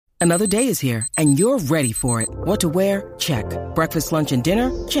Another day is here, and you're ready for it. What to wear? Check. Breakfast, lunch, and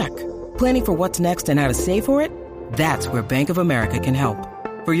dinner? Check. Planning for what's next and how to save for it? That's where Bank of America can help.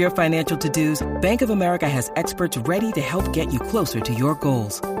 For your financial to-dos, Bank of America has experts ready to help get you closer to your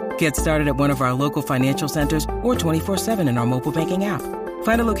goals. Get started at one of our local financial centers or 24/7 in our mobile banking app.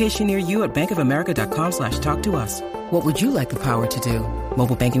 Find a location near you at bankofamerica.com/talktous. What would you like the power to do?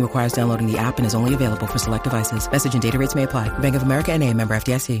 Mobile banking requires downloading the app and is only available for select devices. Message and data rates may apply. Bank of America N.A., member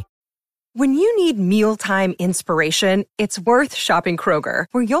FDIC. When you need mealtime inspiration, it's worth shopping Kroger,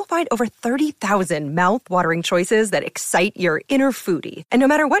 where you'll find over 30,000 mouth-watering choices that excite your inner foodie. And no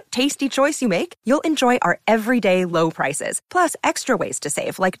matter what tasty choice you make, you'll enjoy our everyday low prices, plus extra ways to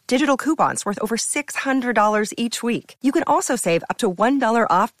save, like digital coupons worth over $600 each week. You can also save up to $1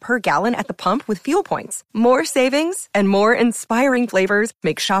 off per gallon at the pump with fuel points. More savings and more inspiring flavors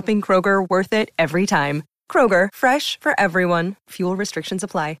make shopping Kroger worth it every time. Kroger, fresh for everyone. Fuel restrictions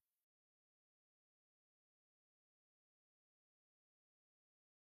apply.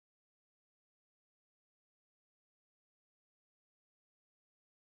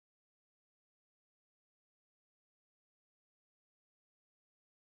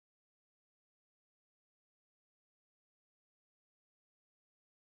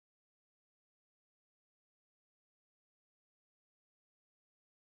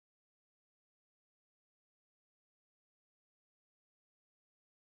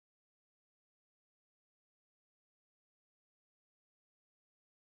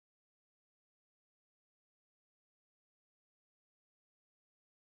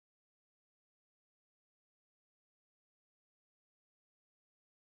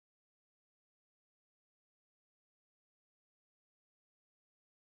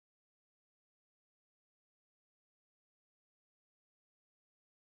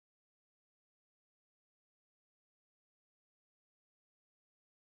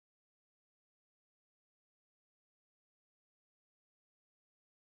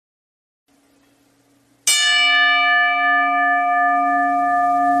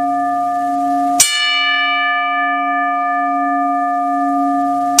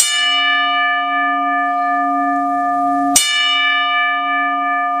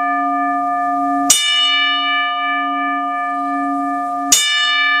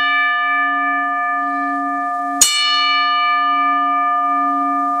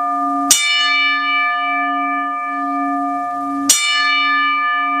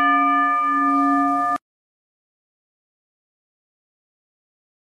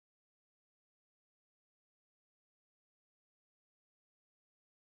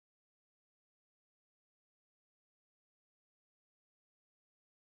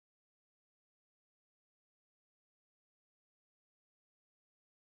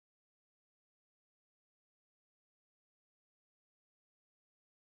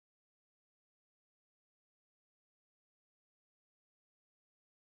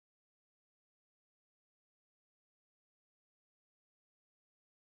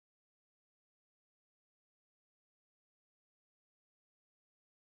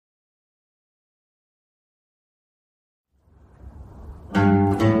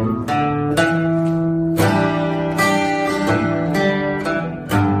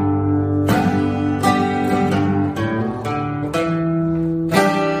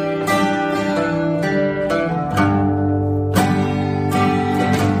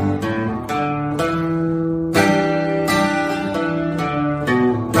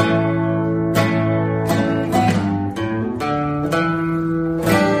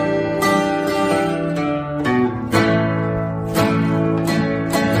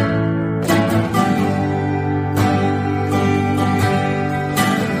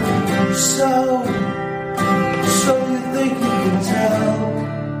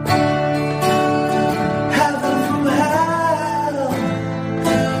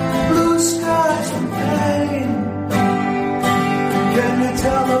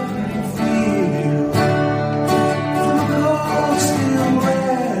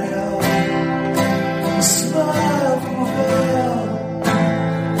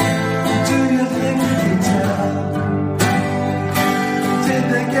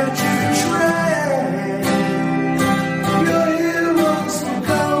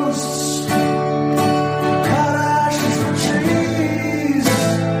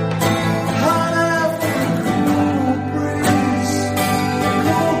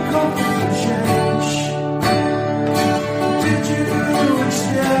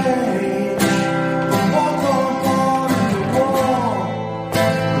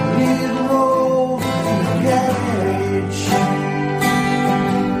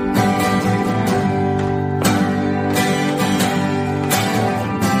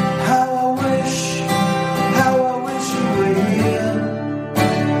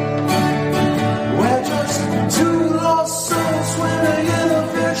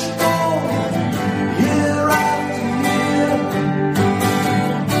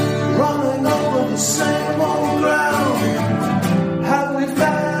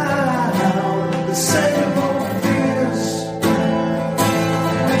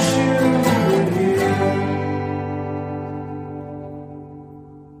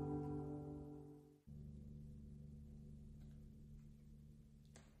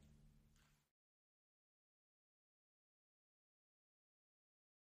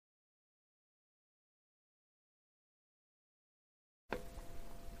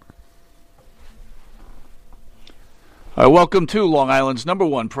 All right, welcome to Long Island's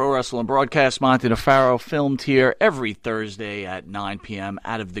 #1 pro wrestling broadcast. Monty DeFaro, filmed here every Thursday at 9 p.m.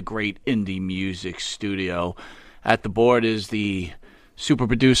 out of the great indie music studio. At the board is the super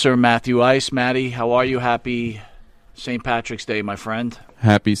producer, Matthew Ice. Matty, how are you? Happy St. Patrick's Day, my friend.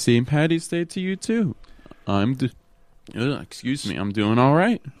 Happy St. Patty's Day to you, too. I'm doing all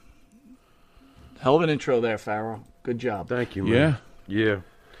right. Hell of an intro there, Farrell. Good job. Thank you, man. Yeah.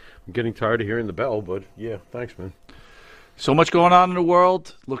 I'm getting tired of hearing the bell, but yeah, thanks, man. So much going on in the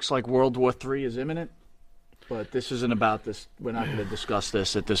world. Looks like World War III is imminent. But this isn't about this. We're not going to discuss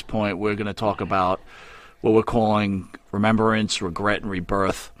this at this point. We're going to talk about what we're calling remembrance, regret, and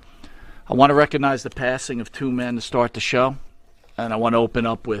rebirth. I want to recognize the passing of two men to start the show. And I want to open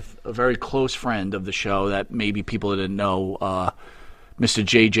up with a very close friend of the show that maybe people didn't know, Mr.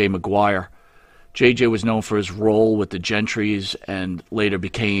 J.J. McGuire. J.J. was known for his role with the Gentrys and later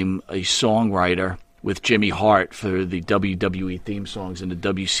became a songwriter with Jimmy Hart for the WWE theme songs and the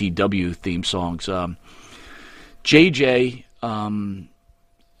WCW theme songs. JJ and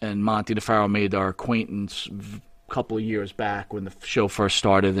Monty DeFaro made our acquaintance a couple of years back when the show first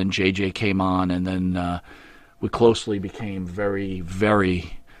started. Then JJ came on, and then we closely became very,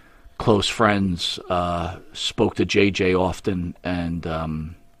 very close friends. Spoke to JJ often,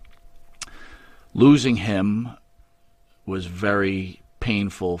 and losing him was very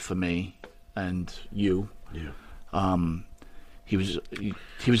painful for me. And you, he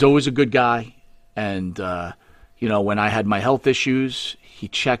was always a good guy, and when I had my health issues, he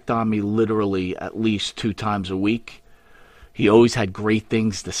checked on me literally at least 2 times a week. He always had great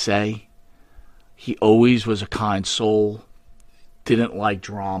things to say. He always was a kind soul, didn't like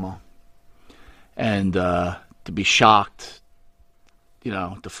drama, and to be shocked,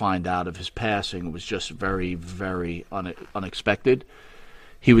 to find out of his passing was just very, very unexpected.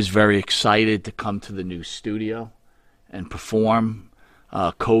 He was very excited to come to the new studio and perform.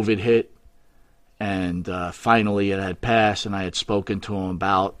 COVID hit, and finally it had passed, and I had spoken to him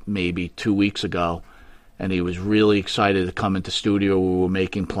about maybe 2 weeks ago, and he was really excited to come into studio. We were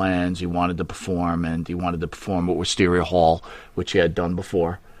making plans. He wanted to perform, and he wanted to perform at Wisteria Hall, which he had done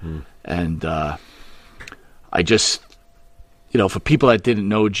before. And I just, for people that didn't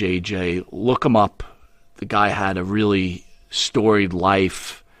know JJ, look him up. The guy had a really storied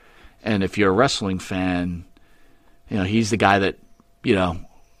life, and if you're a wrestling fan, he's the guy that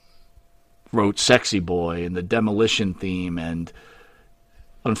wrote Sexy Boy and the Demolition theme, and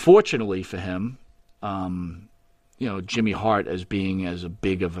unfortunately for him, Jimmy Hart, as being as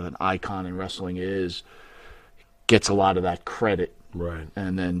big of an icon in wrestling is, gets a lot of that credit, right?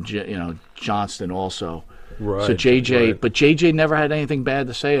 And then Johnston also. Right. So JJ, right. But JJ never had anything bad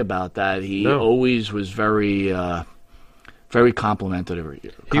to say about that. He always was very, very complimentary.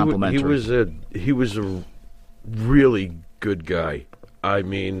 He was a really good guy. I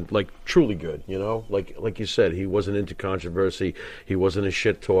mean, truly good. Like you said, he wasn't into controversy. He wasn't a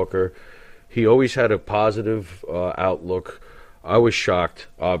shit talker. He always had a positive outlook. I was shocked.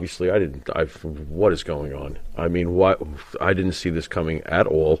 Obviously, what is going on? I mean, what? I didn't see this coming at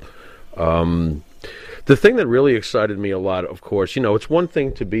all. The thing that really excited me a lot, of course, it's one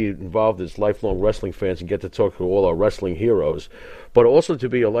thing to be involved as lifelong wrestling fans and get to talk to all our wrestling heroes, but also to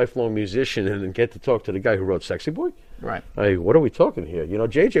be a lifelong musician and get to talk to the guy who wrote Sexy Boy. Right. Hey, what are we talking here?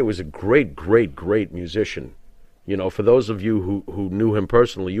 JJ was a great, great, great musician. For those of you who knew him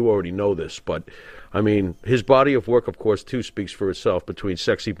personally, you already know this, but I mean, his body of work, of course, too, speaks for itself between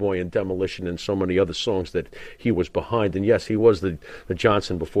Sexy Boy and Demolition and so many other songs that he was behind. And yes, he was the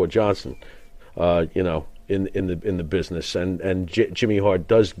Johnson before Johnson. In the business, and Jimmy Hart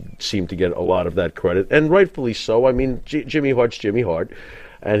does seem to get a lot of that credit, and rightfully so. I mean, Jimmy Hart's Jimmy Hart,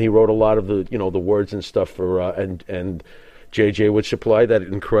 and he wrote a lot of the the words and stuff for and JJ would supply that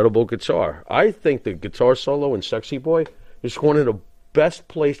incredible guitar. I think the guitar solo in Sexy Boy is one of the best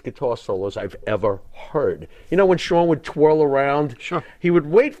placed guitar solos I've ever heard. When Sean would twirl around, sure, he would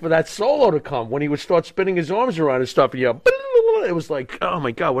wait for that solo to come when he would start spinning his arms around and stuff, and it was like, oh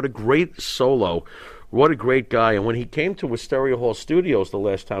my God, what a great solo. What a great guy. And when he came to Wisteria Hall Studios the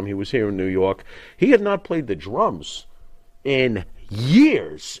last time he was here in New York, he had not played the drums in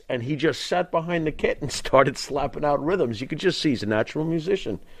years. And he just sat behind the kit and started slapping out rhythms. You could just see he's a natural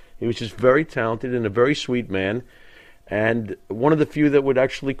musician. He was just very talented and a very sweet man. And one of the few that would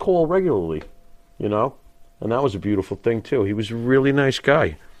actually call regularly, And that was a beautiful thing, too. He was a really nice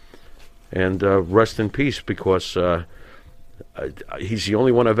guy. And rest in peace, because he's the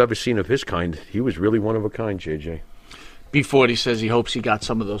only one I've ever seen of his kind. He was really one of a kind, JJ. Before he says he hopes he got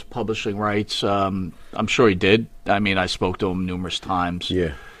some of those publishing rights. I'm sure he did. I mean, I spoke to him numerous times.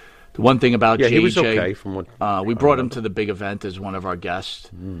 Yeah. The one thing about Yeah, JJ, he was okay from what we brought him to the big event as one of our guests,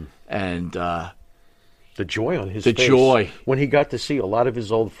 and the joy on his the face joy. when he got to see a lot of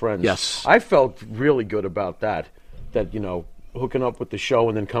his old friends. Yes. I felt really good about that. That, you know, hooking up with the show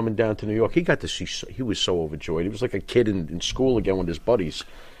and then coming down to New York, he got to see. He was so overjoyed. He was like a kid in school again with his buddies.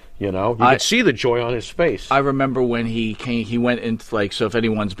 You know, you could see the joy on his face. I remember when he came. He went into like, so if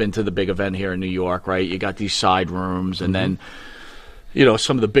anyone's been to the big event here in New York, right? You got these side rooms, and then, you know,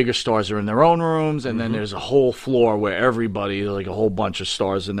 some of the bigger stars are in their own rooms, and then there's a whole floor where everybody, like a whole bunch of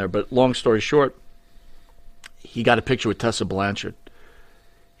stars in there. But long story short, he got a picture with Tessa Blanchard.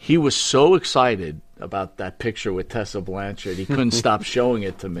 He was so excited about that picture with Tessa Blanchard, he couldn't stop showing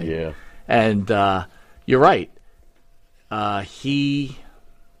it to me. Yeah. And you're right.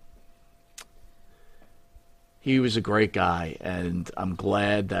 He was a great guy, and I'm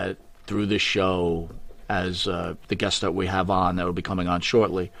glad that through this show, as the guest that we have on, that will be coming on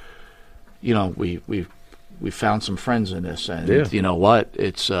shortly, you know, we found some friends in this, and you know what?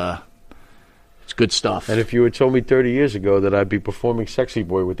 It's good stuff. And if you had told me 30 years ago that I'd be performing Sexy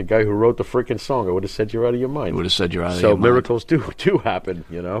Boy with the guy who wrote the freaking song, I would have said you're out of your mind. I would have said you're out of So your mind. miracles do happen,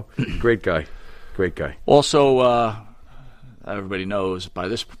 you know. Great guy. Great guy. Also, everybody knows by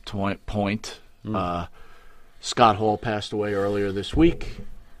this point, Scott Hall passed away earlier this week.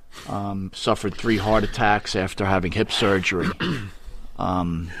 Suffered 3 heart attacks after having hip surgery.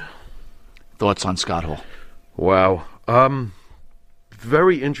 Thoughts on Scott Hall? Wow.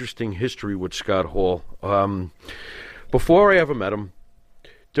 Very interesting history with Scott Hall. Before I ever met him,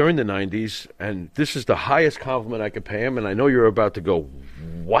 during the 90s, and this is the highest compliment I could pay him, and I know you're about to go,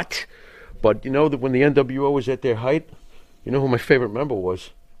 what? But you know that when the NWO was at their height, you know who my favorite member was?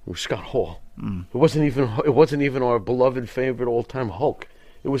 It was Scott Hall. It wasn't even our beloved favorite all-time Hulk.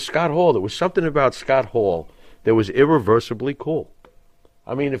 It was Scott Hall. There was something about Scott Hall that was irreversibly cool.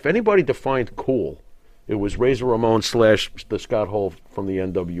 I mean, if anybody defined cool, it was Razor Ramon / the Scott Hall from the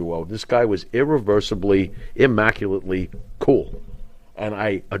NWO. This guy was irreversibly, immaculately cool. And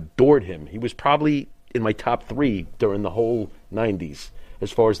I adored him. He was probably in my top 3 during the whole 90s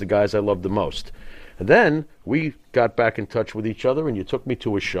as far as the guys I loved the most. And then we got back in touch with each other, and you took me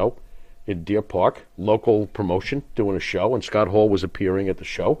to a show in Deer Park, local promotion, doing a show, and Scott Hall was appearing at the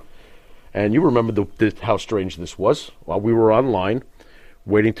show. And you remember how strange this was. While we were online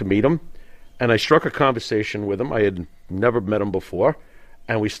waiting to meet him, and I struck a conversation with him. I had never met him before,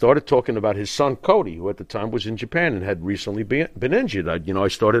 and we started talking about his son, Cody, who at the time was in Japan and had recently been injured. I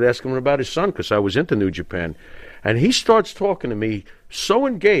started asking him about his son because I was into New Japan. And he starts talking to me so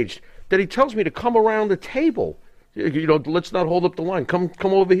engaged that he tells me to come around the table. You know, let's not hold up the line. Come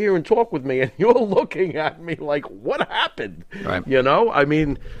over here and talk with me. And you're looking at me like, what happened? Right. You know, I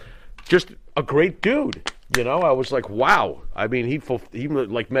mean, just a great dude. You know, I was like, wow. I mean, he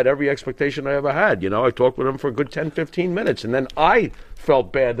like met every expectation I ever had. You know, I talked with him for a good 10, 15 minutes. And then I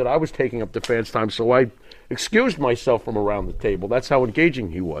felt bad that I was taking up the fans' time, so I excused myself from around the table. That's how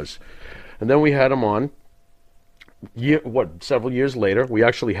engaging he was. And then we had him on. Several years later, we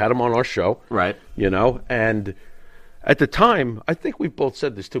actually had him on our show. Right. You know, and at the time, I think we both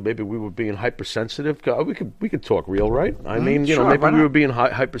said this too. Maybe we were being hypersensitive. We could talk real, right? I mean, you know, maybe we were being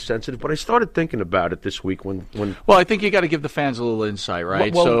hypersensitive. But I started thinking about it this week when. Well, I think you got to give the fans a little insight,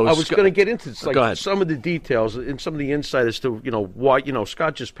 right? Well, so I was going to get into Go ahead. some of the details and some of the insight as to why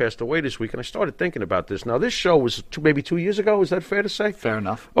Scott just passed away this week, and I started thinking about this. Now, this show was maybe 2 years ago. Is that fair to say? Fair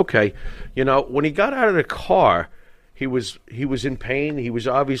enough. Okay, when he got out of the car, he was in pain. He was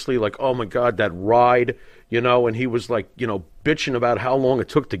obviously like, oh my God, that ride. And he was like, bitching about how long it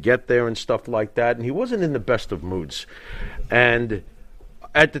took to get there and stuff like that. And he wasn't in the best of moods. And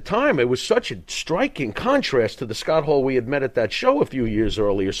at the time, it was such a striking contrast to the Scott Hall we had met at that show a few years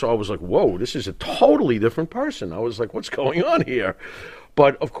earlier. So I was like, whoa, this is a totally different person. I was like, what's going on here?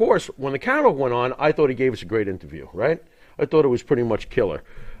 But, of course, when the camera went on, I thought he gave us a great interview, right? I thought it was pretty much killer.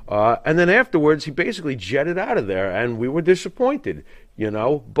 And then afterwards, he basically jetted out of there, and we were disappointed,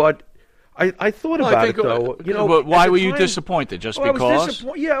 But I thought about it, though. But why were you disappointed? Just because?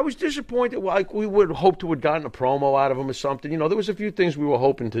 I was disappointed. Like, we would hope to have gotten a promo out of him or something. There was a few things we were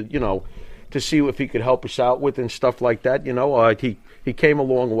hoping to see if he could help us out with and stuff like that. He came a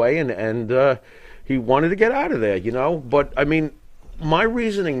long way, and he wanted to get out of there, But, I mean, my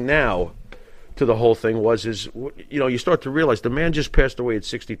reasoning now to the whole thing is you start to realize the man just passed away at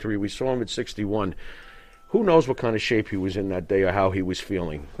 63. We saw him at 61. Who knows what kind of shape he was in that day or how he was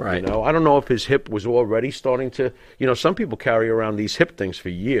feeling. Right. I don't know if his hip was already starting to, some people carry around these hip things for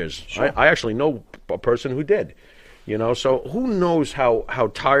years. Sure. I actually know a person who did, You know, so who knows how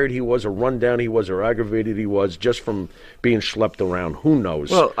tired he was or run down he was or aggravated he was just from being schlepped around. Who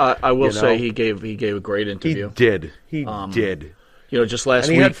knows? Well, I will say know? he gave a great interview. He did. He did. You know, just last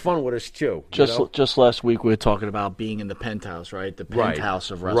And he week. had fun with us, too. Just last week, we were talking about being in the penthouse, right? The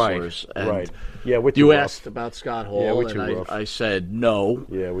penthouse of wrestlers. Right. And right. Yeah, we're too you rough. asked about Scott Hall, Yeah, we're and too rough. I said no.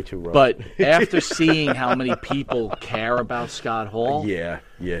 Yeah, we're too rough. But after seeing how many people care about Scott Hall, yeah,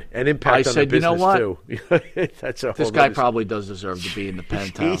 and impact I on said, the you know business, what? too. That's a this whole guy other- probably does deserve to be in the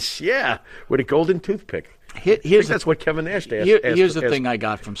penthouse. Yeah, with a golden toothpick. Here's That's what Kevin Nash asked. here's the thing I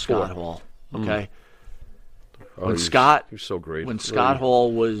got from Scott Hall. Okay, when Scott he was so great. when Scott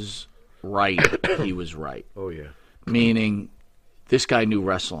Hall was right, he was right. Oh yeah. Meaning, this guy knew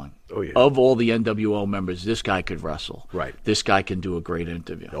wrestling. Oh, yeah. Of all the NWO members, this guy could wrestle. Right. This guy can do a great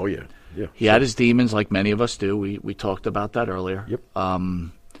interview. Oh yeah. Yeah. He had his demons, like many of us do. We talked about that earlier. Yep.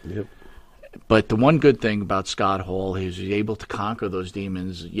 Yep. But the one good thing about Scott Hall is he was able to conquer those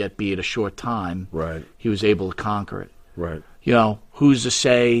demons, yet be it a short time. Right. He was able to conquer it. Right. You know, who's to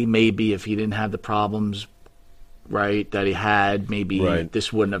say maybe if he didn't have the problems, right, that he had, maybe Right.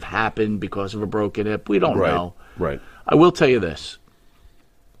 this wouldn't have happened because of a broken hip. We don't Right. know. Right. I will tell you this.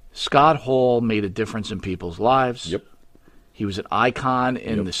 Scott Hall made a difference in people's lives. Yep. He was an icon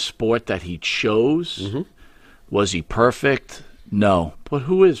in Yep. the sport that he chose. Mm-hmm. Was he perfect? No. But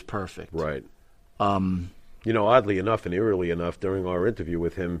who is perfect? Right. You know, oddly enough and eerily enough, during our interview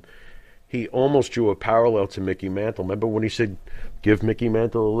with him, he almost drew a parallel to Mickey Mantle. Remember when he said, "Give Mickey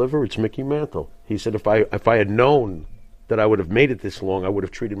Mantle a liver"? It's Mickey Mantle. He said, "If I had known that I would have made it this long, I would have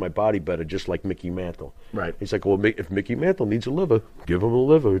treated my body better, just like Mickey Mantle." Right. He's like, "Well, if Mickey Mantle needs a liver, give him a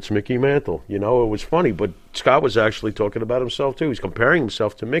liver. It's Mickey Mantle." You know, it was funny, but Scott was actually talking about himself too. He's comparing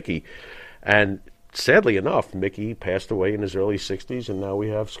himself to Mickey, and sadly enough, Mickey passed away in his early 60s, and now we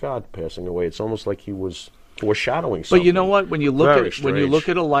have Scott passing away. It's almost like he was foreshadowing something. But you know what? When you look Very at when you strange. look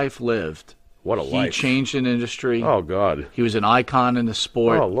at a life lived, What a he life. changed an industry. Oh, God. He was an icon in the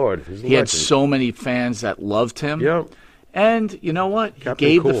sport. Oh, Lord. He's a He had legend. so many fans that loved him. Yeah. And you know what? He Captain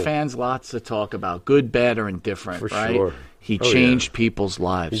gave the Cool. fans lots to talk about, good, bad, or indifferent, For right? sure. He Oh, yeah. changed people's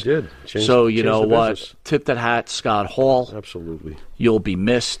lives. He did. Changed- So, you changed know the what? business. Tip that hat, Scott Hall. Absolutely. You'll be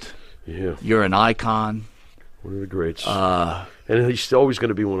missed. Yeah. You're an icon. One of the greats. And he's always going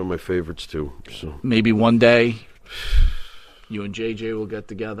to be one of my favorites, too. So Maybe one day you and JJ will get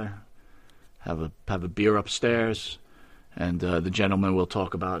together, have a beer upstairs, and the gentleman we'll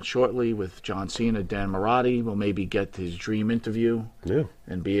talk about shortly with John Cena, Dan Marotti, will maybe get his dream interview yeah.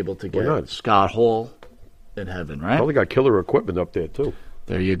 and be able to Why get not? Scott Hall in heaven, right? Probably got killer equipment up there, too.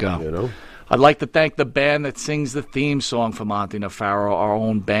 There you go. You know? I'd like to thank the band that sings the theme song for Monty Nefaro, our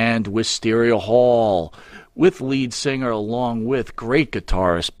own band, Wisteria Hall, with lead singer along with great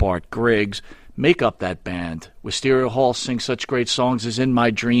guitarist Bart Griggs. Make up that band. Wisteria Hall sings such great songs as In My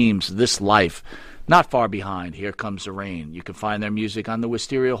Dreams, This Life, Not Far Behind, Here Comes the Rain. You can find their music on the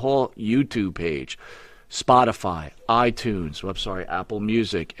Wisteria Hall YouTube page, Spotify, iTunes, Apple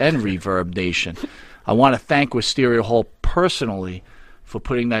Music, and Reverb Nation. I want to thank Wisteria Hall personally for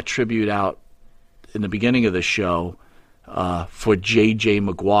putting that tribute out in the beginning of the show for J.J.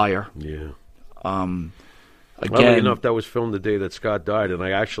 Maguire. Yeah. Again, Oddly enough, that was filmed the day that Scott died, and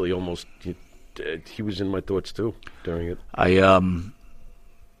I actually almost... He was in my thoughts, too, during it.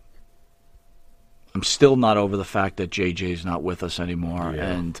 I'm still not over the fact that JJ's not with us anymore,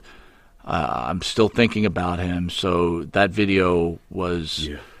 Yeah. and I'm still thinking about him. So that video was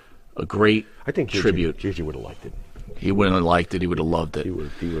a great I think tribute. JJ would have liked it. He wouldn't have liked it. He would have loved it. He would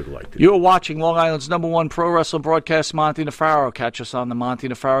have liked it. You're watching Long Island's #1 pro wrestling broadcast, Monty Nefaro. Catch us on the Monty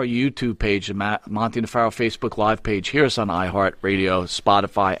Nefaro YouTube page, the Monty Nefaro Facebook Live page. Hear us on iHeartRadio,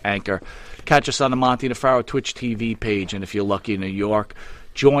 Spotify, Anchor. Catch us on the Monty Nefaro Twitch TV page. And if you're lucky in New York,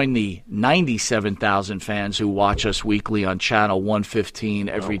 join the 97,000 fans who watch us weekly on Channel 115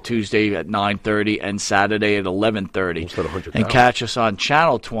 every Tuesday at 9:30 and Saturday at 11:30. Almost at 100,000. And catch us on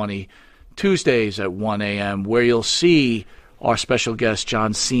Channel 20 Tuesdays at 1 a.m., where you'll see our special guest,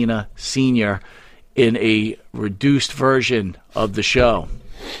 John Cena Sr., in a reduced version of the show.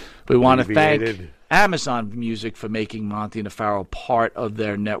 We want to thank Abbreviated. Amazon Music for making Monty Nefaro part of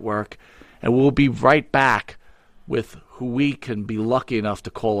their network. And we'll be right back with who we can be lucky enough to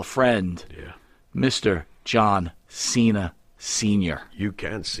call a friend, Mr. John Cena Sr. You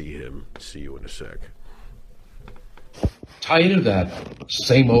can see him. See you in a sec. Tired of that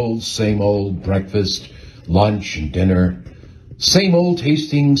same old breakfast, lunch, and dinner? Same old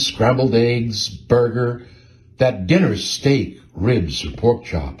tasting scrambled eggs, burger, that dinner steak, ribs, or pork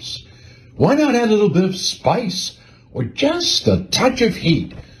chops? Why not add a little bit of spice or just a touch of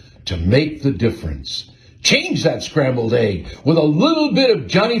heat to make the difference? Change that scrambled egg with a little bit of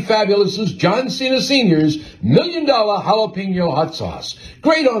Johnny Fabulous's John Cena Sr.'s $1 Million Jalapeno Hot Sauce.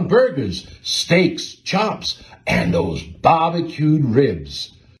 Great on burgers, steaks, chops, and those barbecued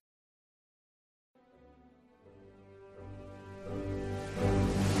ribs.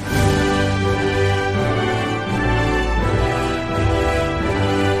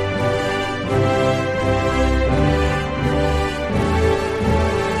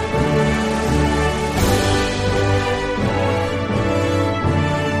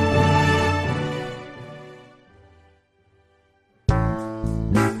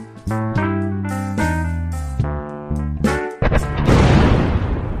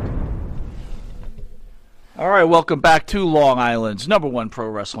 All right, welcome back to Long Island's number one pro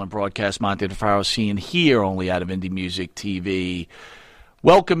wrestling broadcast, Monte DeFaro, seen here only out of Indie Music TV.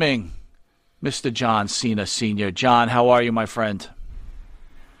 Welcoming Mr. John Cena Sr. John, how are you, my friend?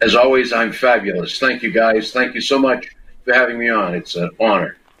 As always, I'm fabulous. Thank you, guys. Thank you so much for having me on. It's an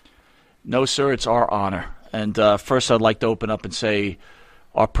honor. No, sir, it's our honor. And first, I'd like to open up and say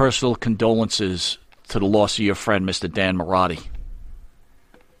our personal condolences to the loss of your friend, Mr. Dan Marotti.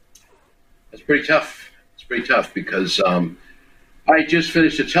 It's pretty tough. Pretty tough because I just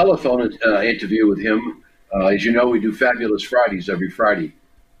finished a telephone interview with him. As you know, we do Fabulous Fridays every Friday,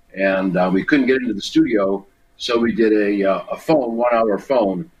 and we couldn't get into the studio, so we did a phone, 1 hour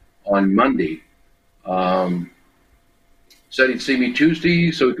phone on Monday. Said he'd see me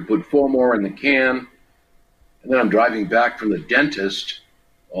Tuesday so we could put 4 more in the can, and then I'm driving back from the dentist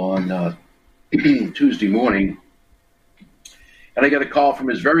on Tuesday morning, and I got a call from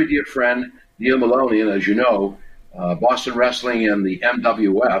his very dear friend Neil Maloney, and as you know, Boston Wrestling and the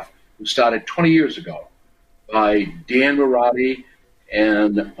MWF, who started 20 years ago by Dan Marotti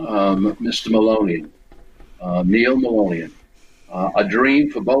and Mr. Maloney, Neil Maloney. A dream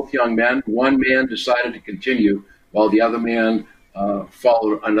for both young men. One man decided to continue while the other man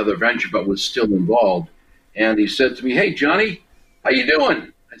followed another venture but was still involved. And he said to me, "Hey, Johnny, how you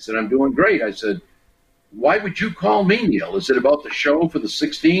doing?" I said, "I'm doing great." I said, "Why would you call me, Neil? Is it about the show for the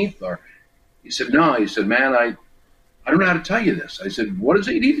 16th?" Or he said, "No." He said, "Man, I don't know how to tell you this." I said, "What is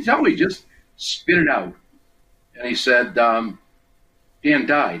it you need to tell me? Just spit it out." And he said, Dan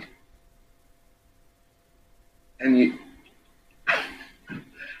died. And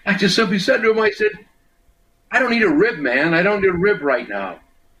I just simply said to him, I said, "I don't need a rib, man. I don't need a rib right now."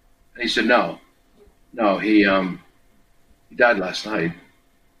 And he said, No, he died last night.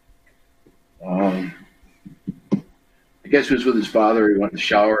 I guess he was with his father. He went in the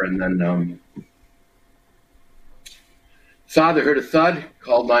shower, and then father heard a thud,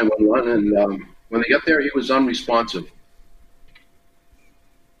 called 911, and when they got there, he was unresponsive.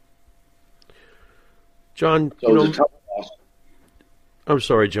 John, So it was a tough loss. I'm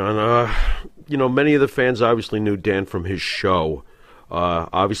sorry, John. Many of the fans obviously knew Dan from his show.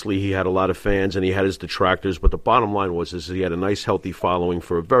 Obviously, he had a lot of fans and he had his detractors, but the bottom line was he had a nice, healthy following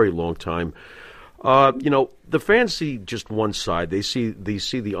for a very long time. The fans see just one side. They see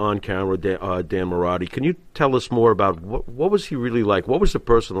the on-camera Dan Marotti. Can you tell us more about what was he really like? What was the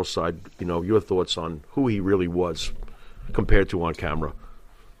personal side? Your thoughts on who he really was compared to on camera.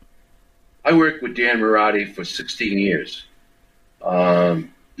 I worked with Dan Marotti for 16 years.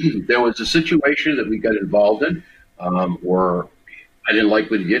 There was a situation that we got involved in where I didn't like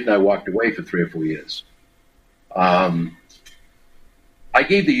what he did, and I walked away for 3 or 4 years. I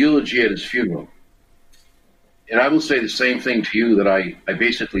gave the eulogy at his funeral. And I will say the same thing to you that I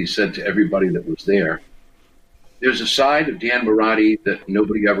basically said to everybody that was there. There's a side of Dan Marotti that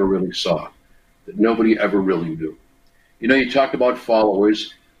nobody ever really saw, that nobody ever really knew. You talk about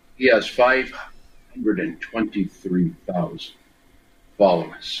followers. He has 523,000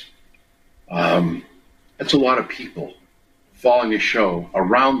 followers. That's a lot of people following a show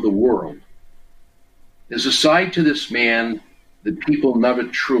around the world. There's a side to this man that people never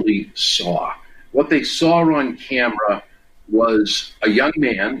truly saw. What they saw on camera was a young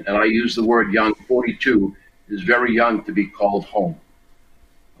man, and I use the word young, 42, is very young to be called home.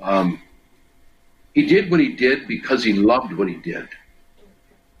 He did what he did because he loved what he did.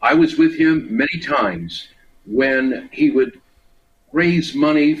 I was with him many times when he would raise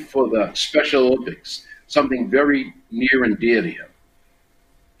money for the Special Olympics, something very near and dear to him.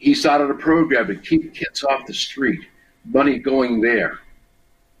 He started a program to keep kids off the street, money going there.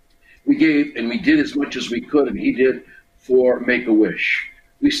 We gave and we did as much as we could, and he did for Make-A-Wish.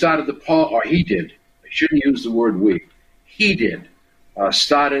 We started he did. I shouldn't use the word we. He did.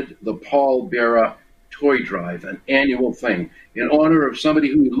 Started the Paul Bearer Toy Drive, an annual thing, in honor of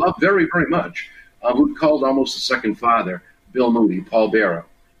somebody who he loved very, very much, who called almost a second father, Bill Moody, Paul Bearer,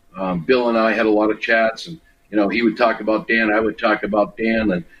 Bill and I had a lot of chats, and, he would talk about Dan, I would talk about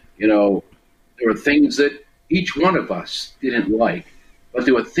Dan, and, there were things that each one of us didn't like, but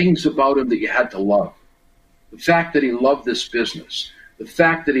there were things about him that you had to love. The fact that he loved this business, the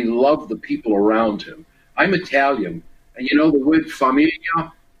fact that he loved the people around him. I'm Italian, and the word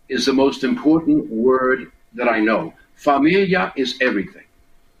famiglia is the most important word that I know. Famiglia is everything.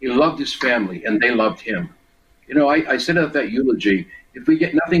 He loved his family, and they loved him. I said at that eulogy, if we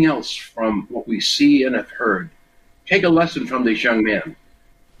get nothing else from what we see and have heard, take a lesson from this young man.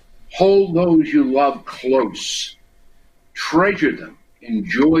 Hold those you love close. Treasure them.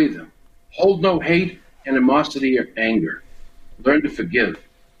 Enjoy them. Hold no hate, animosity, or anger. Learn to forgive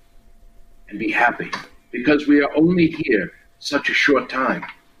and be happy, because we are only here such a short time.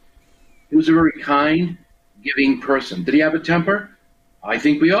 He was a very kind, giving person. Did he have a temper? I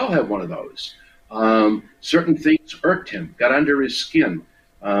think we all have one of those. Certain things irked him, got under his skin.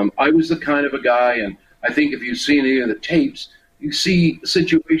 I was the kind of a guy, and I think if you've seen any of the tapes, you see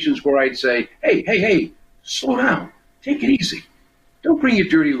situations where I'd say, hey, slow down, take it easy. Don't bring your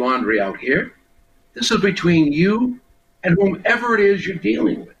dirty laundry out here. This is between you and whomever it is you're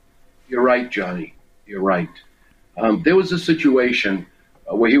dealing with. You're right, Johnny, you're right. There was a situation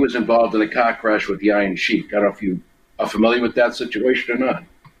where he was involved in a car crash with the Iron Sheik. I don't know if you are familiar with that situation or not.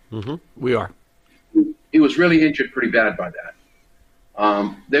 Mm-hmm. We are. He was really injured pretty bad by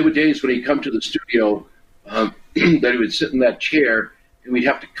that. There were days when he'd come to the studio that he would sit in that chair and we'd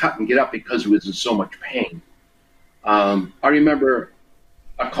have to cut and get up because he was in so much pain. I remember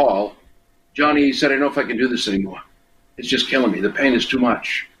a call. Johnny said, I don't know if I can do this anymore. It's just killing me. The pain is too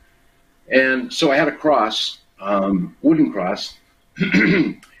much. And so I had a cross, wooden cross,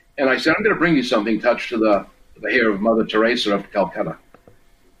 and I said, I'm going to bring you something touched to the hair of Mother Teresa of Calcutta.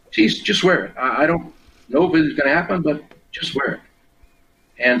 Geez, just wear it. I don't know if it's going to happen, but just wear it.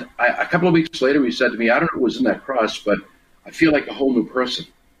 And a couple of weeks later, he said to me, I don't know what was in that cross, but I feel like a whole new person.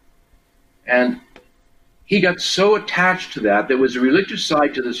 And he got so attached to that. There was a religious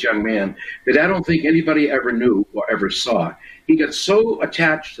side to this young man that I don't think anybody ever knew or ever saw. He got so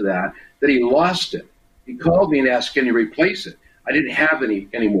attached to that he lost it. He called me and asked, can you replace it? I didn't have any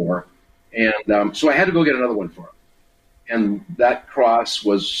anymore. And so I had to go get another one for him. And that cross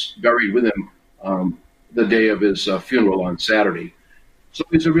was buried with him the day of his funeral on Saturday. So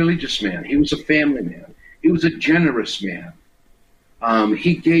he was a religious man. He was a family man. He was a generous man.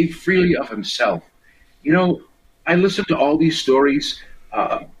 He gave freely of himself. I listened to all these stories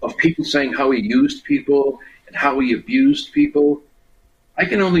of people saying how he used people and how he abused people. I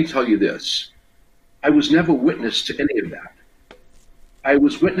can only tell you this. I was never witness to any of that. I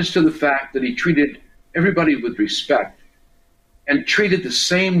was witness to the fact that he treated everybody with respect and treated the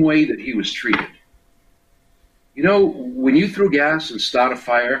same way that he was treated. When you throw gas and start a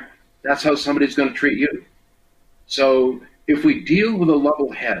fire, that's how somebody's going to treat you. So if we deal with a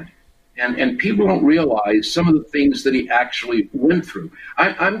level head, and people don't realize some of the things that he actually went through.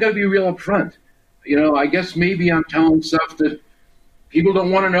 I'm going to be real up front. I guess maybe I'm telling stuff that people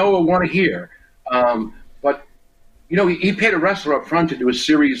don't want to know or want to hear. But he paid a wrestler up front to do a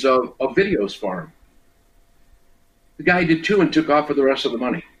series of videos for him. The guy did two and took off with the rest of the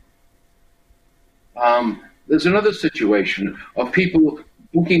money. There's another situation of people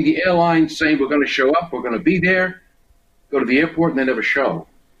booking the airline saying, we're going to show up, we're going to be there, go to the airport, and they never show.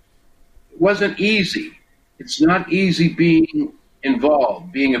 It wasn't easy. It's not easy being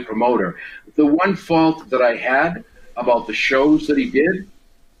involved, being a promoter. The one fault that I had about the shows that he did,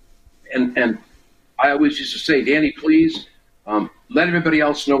 and I always used to say, Danny, please let everybody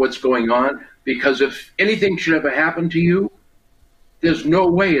else know what's going on, because if anything should ever happen to you, there's no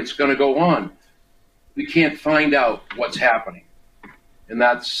way it's going to go on. We can't find out what's happening. And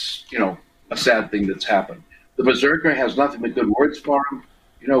that's, a sad thing that's happened. The Berserker has nothing but good words for him.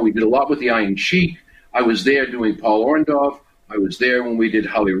 We did a lot with the Iron Sheik. I was there doing Paul Orndorff. I was there when we did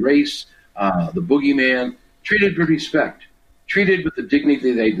Holly Race, the Boogeyman. Treated with respect. Treated with the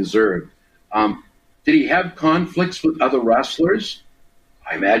dignity they deserved. Did he have conflicts with other wrestlers?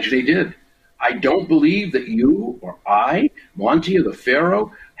 I imagine he did. I don't believe that you or I, Monty or the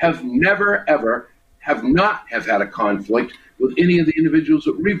Pharaoh, have never, ever, have not have had a conflict with any of the individuals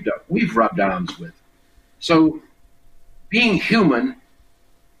that we've rubbed arms with. So being human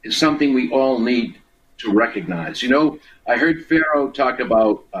is something we all need to recognize. I heard Pharaoh talk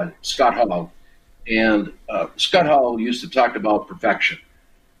about Scott Hall, and Scott Hall used to talk about perfection.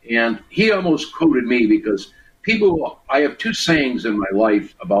 And he almost quoted me because I have two sayings in my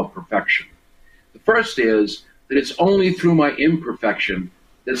life about perfection. The first is that it's only through my imperfection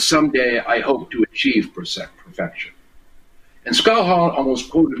that someday I hope to achieve perfection. And Scott Hall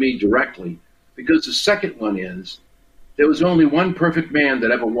almost quoted me directly because the second one is, there was only one perfect man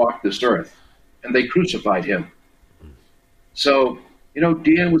that ever walked this earth, and they crucified him. So,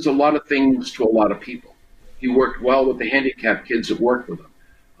 Dan was a lot of things to a lot of people. He worked well with the handicapped kids that worked with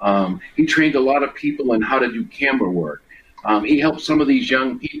him. He trained a lot of people in how to do camera work. He helped some of these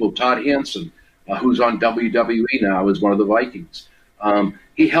young people. Todd Hansen, who's on WWE now, is one of the Vikings.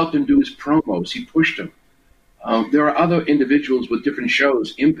 He helped him do his promos. He pushed him. There are other individuals with different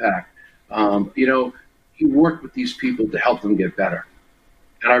shows, Impact. He worked with these people to help them get better.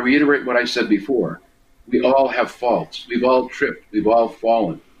 And I reiterate what I said before. We all have faults. We've all tripped. We've all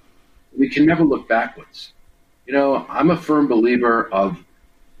fallen. We can never look backwards. I'm a firm believer of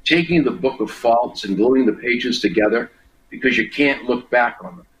taking the book of faults and gluing the pages together because you can't look back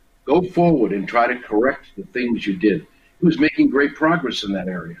on them. Go forward and try to correct the things you did. He was making great progress in that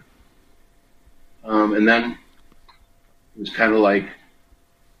area. And then it was kind of like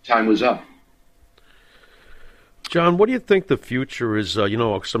time was up. John, what do you think the future is?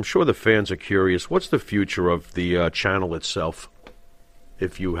 'Cause I'm sure the fans are curious. What's the future of the channel itself,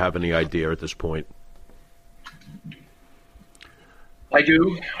 if you have any idea at this point? I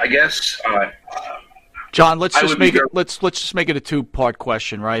do, I guess. John, let's just make it a two-part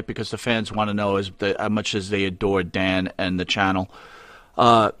question, right? Because the fans want to know how much as they adore Dan and the channel.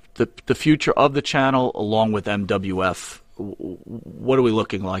 The future of the channel, along with MWF, what are we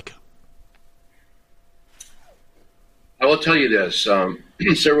looking like? I will tell you this.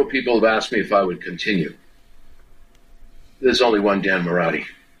 Several people have asked me if I would continue. There's only one Dan Marotti.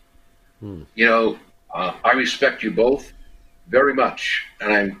 I respect you both very much,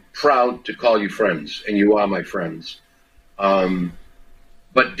 and I'm proud to call you friends, and you are my friends.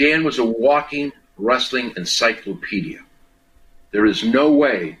 But Dan was a walking wrestling encyclopedia. There is no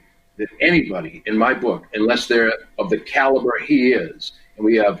way that anybody in my book, unless they're of the caliber he is, and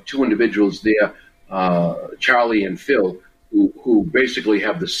we have two individuals there, Charlie and Phil, who basically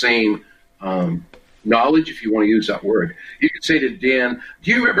have the same knowledge, if you want to use that word. You could say to Dan,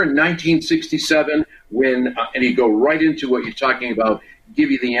 do you remember 1967 when, and he'd go right into what you're talking about, give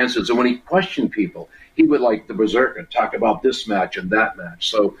you the answers. And when he questioned people, he would, like the Berserker, talk about this match and that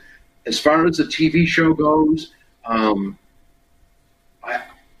match. So as far as the TV show goes, in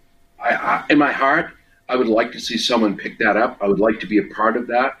my heart, I would like to see someone pick that up. I would like to be a part of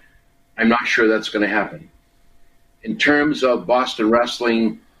that. I'm not sure that's going to happen. In terms of Boston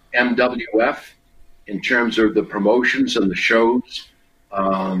Wrestling, MWF, in terms of the promotions and the shows,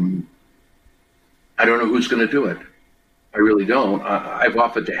 I don't know who's going to do it. I really don't. I've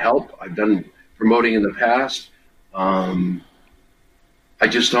offered to help. I've done promoting in the past. I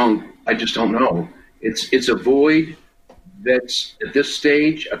just don't know. It's a void that's at this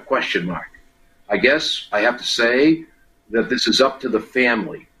stage a question mark. I guess I have to say that this is up to the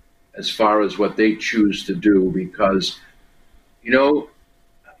family as far as what they choose to do, because,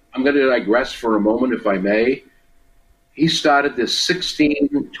 I'm going to digress for a moment, if I may. He started this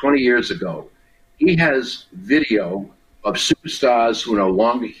 20 years ago. He has video of superstars who are no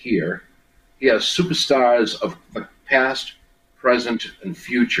longer here. He has superstars of the past, present, and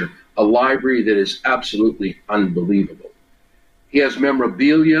future, a library that is absolutely unbelievable. He has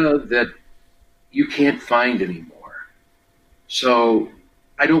memorabilia that you can't find anymore. So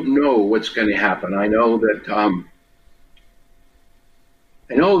I don't know what's going to happen. I know that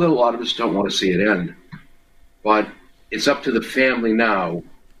a lot of us don't want to see it end, but it's up to the family now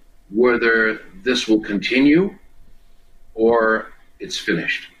whether this will continue or it's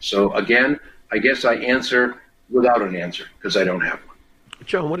finished. So again, I guess I answer without an answer because I don't have one.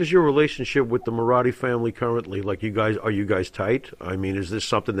 John, what is your relationship with the Marotti family currently? Like, are you guys tight? I mean, is this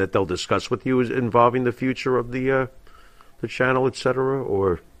something that they'll discuss with you involving the future of the channel, etc.,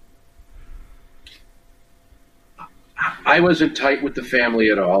 or? I wasn't tight with the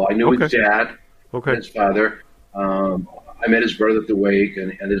family at all. I knew his dad, and his father. I met his brother at the wake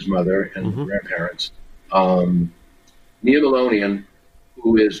and his mother and grandparents. Neil Malonian,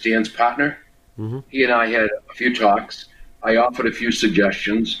 who is Dan's partner, he and I had a few talks. I offered a few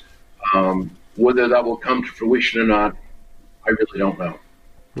suggestions. Whether that will come to fruition or not, I really don't know.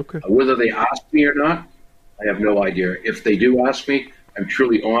 Whether they ask me or not, I have no idea. If they do ask me, I'm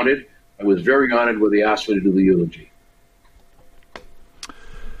truly honored. I was very honored when they asked me to do the eulogy.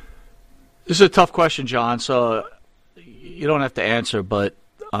 This is a tough question, John, so you don't have to answer, but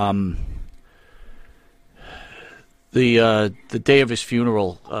the day of his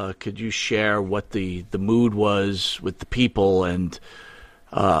funeral, could you share what the mood was with the people? And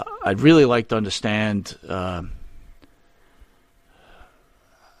I'd really like to understand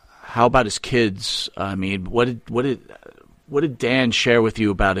how about his kids? I mean, what what did Dan share with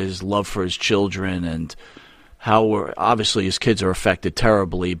you about his love for his children and how obviously his kids are affected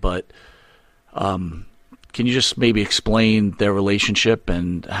terribly, but can you just maybe explain their relationship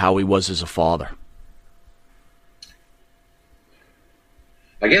and how he was as a father?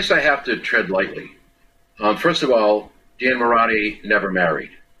 I guess I have to tread lightly. First of all, Dan Marotti never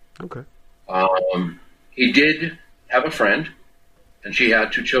married. Okay. He did have a friend, and she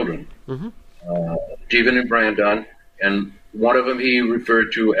had 2 children, Stephen and Brandon, and one of them he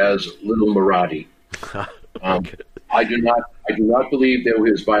referred to as Little Marotti. I do not believe they were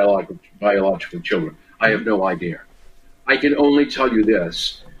his biological children. I have no idea. I can only tell you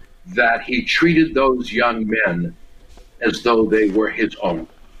this, that he treated those young men as though they were his own.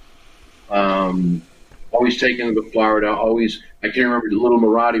 Always taking them to Florida, I can remember Little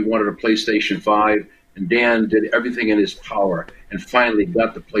Marotti wanted a PlayStation 5, and Dan did everything in his power and finally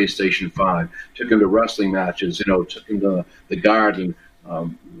got the PlayStation 5. Took him to wrestling matches, took him to the garden.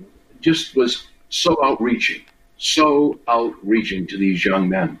 Just was so outreaching to these young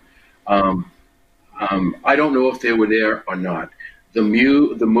men. I don't know if they were there or not. The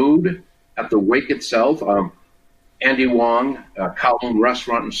mood at the wake itself, Andy Wong, Kowloon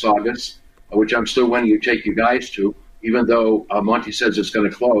Restaurant in Saugus, which I'm still waiting to take you guys to, even though Monty says it's going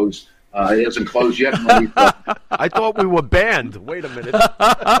to close. It hasn't closed yet, Monty. I thought we were banned. Wait a minute.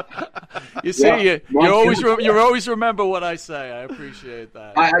 You see, you always remember what I say. I appreciate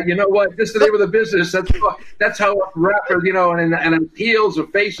that. You know what? This is the name of the business. That's how rappers, and heels or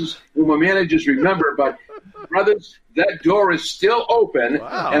faces when my managers remember. But brothers, that door is still open,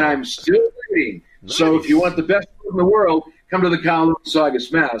 and I'm still waiting. Nice. So if you want the best food in the world, come to the Kowloon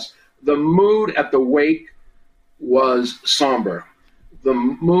Saugus, Mass. The mood at the wake was somber. The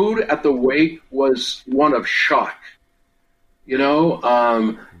mood at the wake was one of shock.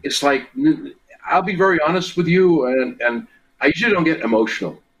 It's like, I'll be very honest with you, and I usually don't get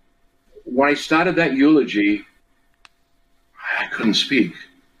emotional. When I started that eulogy, I couldn't speak.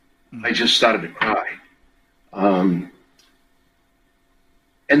 I just started to cry.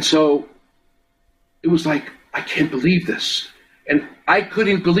 And so it was like, I can't believe this. And I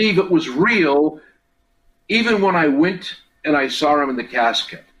couldn't believe it was real, even when I went and I saw him in the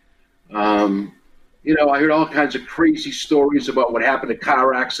casket. I heard all kinds of crazy stories about what happened, a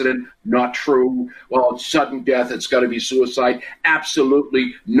car accident. Not true. Well, it's sudden death. It's got to be suicide.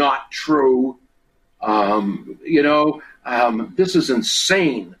 Absolutely not true. This is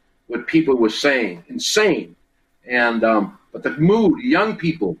insane what people were saying. Insane. And but the mood, young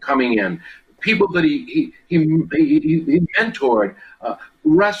people coming in, people that he mentored,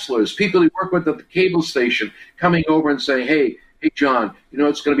 wrestlers, people he worked with at the cable station, coming over and saying, hey, John,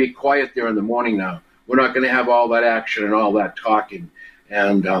 it's going to be quiet there in the morning now. We're not going to have all that action and all that talking.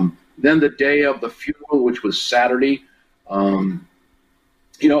 And then the day of the funeral, which was Saturday,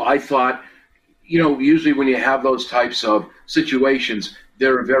 I thought, usually when you have those types of situations,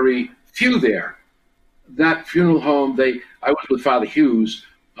 there are very few there. That funeral home, I was with Father Hughes,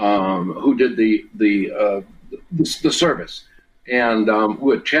 who did the service. And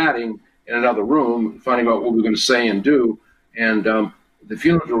we were chatting in another room, finding out what we were going to say and do. And the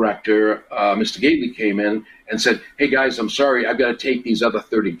funeral director, Mr. Gately, came in and said, hey, guys, I'm sorry, I've got to take these other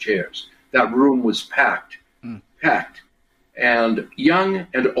 30 chairs. That room was packed. And young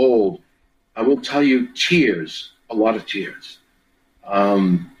and old, I will tell you, tears, a lot of tears.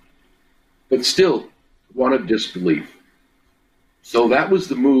 But still, one of disbelief. So that was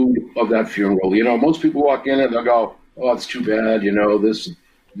the mood of that funeral. Most people walk in and they'll go, oh, it's too bad, this.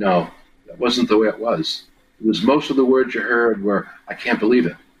 No, that wasn't the way it was. It was most of the words you heard were, I can't believe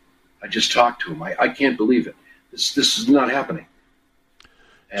it. I just talked to him. I can't believe it. This is not happening.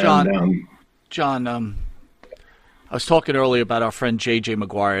 And, John, I was talking earlier about our friend J.J.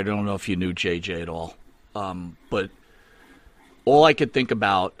 McGuire. I don't know if you knew J.J. at all. But all I could think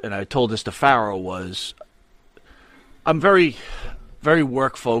about, and I told this to Farrow, was I'm very, very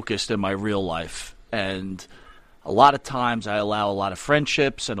work-focused in my real life. And a lot of times I allow a lot of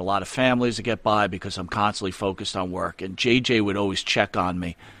friendships and a lot of families to get by because I'm constantly focused on work. And JJ would always check on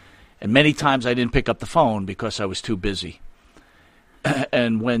me. And many times I didn't pick up the phone because I was too busy.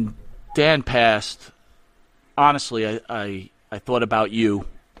 And when Dan passed, honestly, I thought about you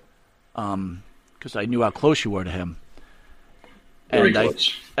because I knew how close you were to him. Very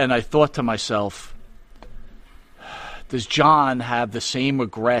close. And I thought to myself, does John have the same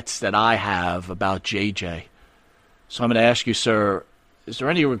regrets that I have about JJ? So I'm going to ask you, sir, is there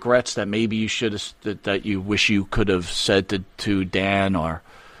any regrets that maybe you should have, that you wish you could have said to Dan or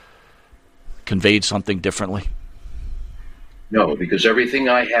conveyed something differently? No, because everything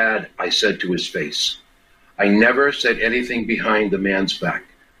I had, I said to his face. I never said anything behind the man's back.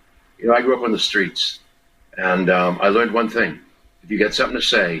 You know, I grew up on the streets, and I learned one thing. If you get something to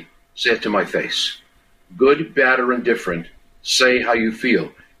say it to my face. Good, bad, or indifferent, say how you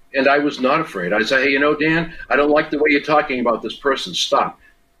feel. And I was not afraid. I said, hey, you know, Dan, I don't like the way you're talking about this person. Stop.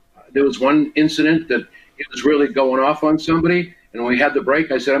 There was one incident that it was really going off on somebody, and when we had the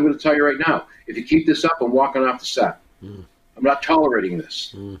break, I said, I'm going to tell you right now, if you keep this up, I'm walking off the set. I'm not tolerating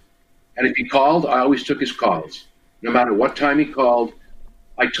this. And if he called, I always took his calls. No matter what time he called,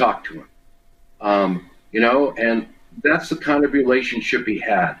 I talked to him. You know, and that's the kind of relationship he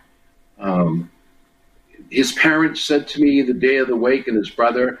had. His parents said to me the day of the wake, and his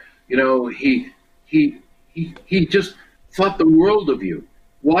brother, you know, he just thought the world of you.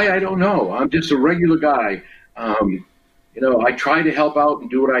 Why, I don't know. I'm just a regular guy. You know, I try to help out and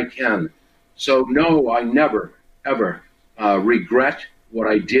do what I can. So, no, I never, ever regret what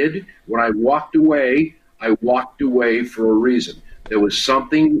I did. When I walked away for a reason. There was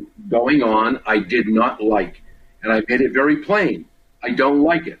something going on I did not like, and I made it very plain. I don't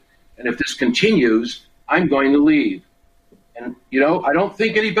like it. And if this continues, I'm going to leave. And, you know, I don't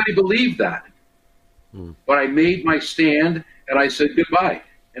think anybody believed that. But I made my stand, and I said goodbye.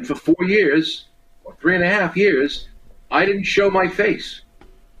 And for 4 years, or 3.5 years, I didn't show my face.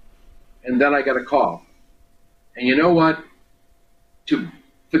 And then I got a call. And you know what? To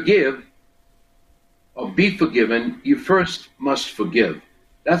forgive or be forgiven, you first must forgive.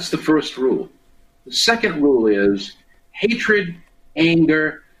 That's the first rule. The second rule is hatred,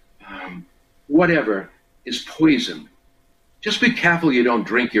 anger, whatever, is poison. Just be careful you don't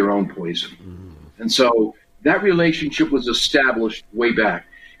drink your own poison. And so that relationship was established way back.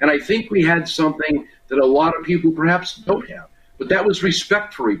 And I think we had something that a lot of people perhaps don't have. But that was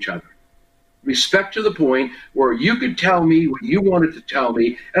respect for each other. Respect to the point where you could tell me what you wanted to tell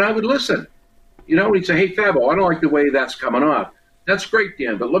me, and I would listen. You know, he'd say, hey, Fabo, I don't like the way that's coming off. That's great,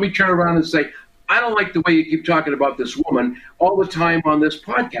 Dan, but let me turn around and say, I don't like the way you keep talking about this woman all the time on this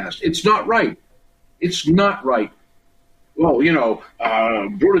podcast. It's not right. It's not right. Well, you know,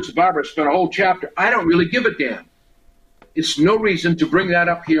 Brutus Barber spent a whole chapter. I don't really give a damn. It's no reason to bring that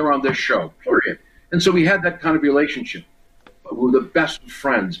up here on this show, period. And so we had that kind of relationship. We were the best of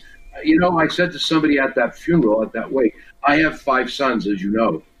friends. You know, I said to somebody at that funeral, at that wake, I have 5 sons, as you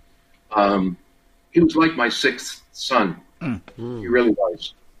know. He was like my 6th son. He really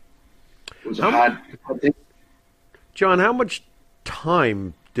was. It was a hard thing. John, how much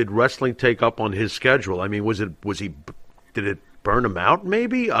time did wrestling take up on his schedule? I mean, did it burn him out?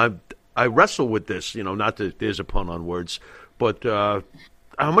 Maybe I wrestle with this. You know, not that there's a pun on words, but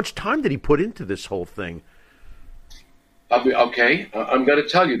how much time did he put into this whole thing? Okay, I'm going to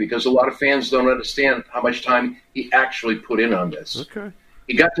tell you because a lot of fans don't understand how much time he actually put in on this. Okay.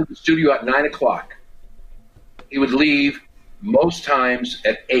 He got to the studio at 9 o'clock. He would leave most times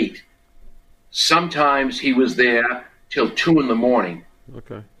at 8. Sometimes he was there till 2 in the morning.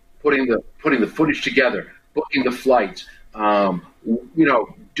 Okay. Putting the footage together, booking the flights. You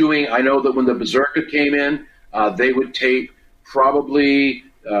know, I know that when the Berserker came in, they would tape probably.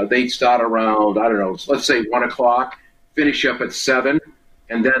 They'd start around, I don't know, let's say 1 o'clock. Finish up at 7,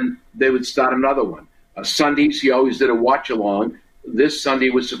 and then they would start another one. Sundays, he always did a watch-along. This Sunday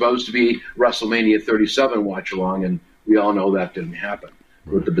was supposed to be WrestleMania 37 watch-along, and we all know that didn't happen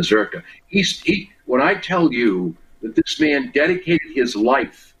with the Berserker. When I tell you that this man dedicated his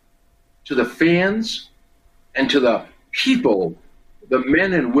life to the fans and to the people, the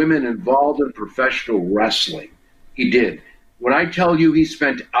men and women involved in professional wrestling, he did. When I tell you he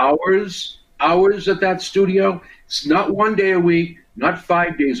spent hours at that studio, it's not 1 day a week, not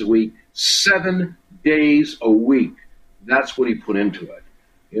 5 days a week, 7 days a week. That's what he put into it.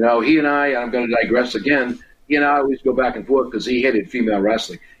 You know, he and I'm going to digress again, he and I always go back and forth because he hated female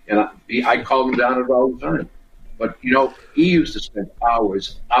wrestling. And I called him down it all the time. But, you know, he used to spend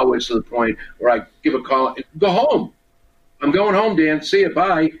hours to the point where I give a call, go home. I'm going home, Dan. See you,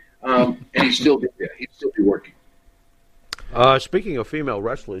 bye. And he'd still be there. He'd still be working. Speaking of female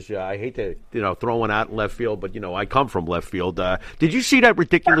wrestlers, I hate to, throw one out in left field, but, I come from left field. Did you see that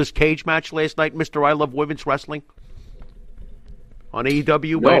ridiculous cage match last night, Mr. I Love Women's Wrestling? On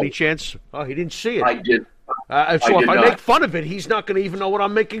AEW, by any chance? Oh, he didn't see it. I did. So if I make fun of it, he's not going to even know what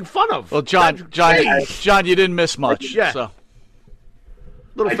I'm making fun of. Well, John, you didn't miss much. Yeah. So.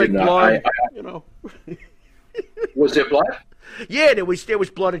 Little fake blood, Was there blood? Yeah, there was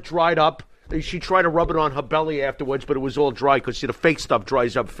blood. It dried up. She tried to rub it on her belly afterwards, but it was all dry because the fake stuff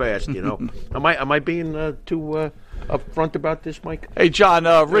dries up fast. Am I being too upfront about this, Mike? Hey, John.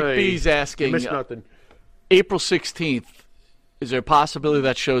 Rick B's asking. You missed nothing. April 16th. Is there a possibility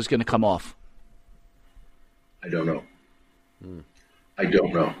that show is going to come off? I don't know. I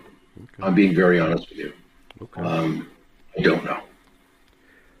don't know. Okay. I'm being very honest with you. Okay. I don't know.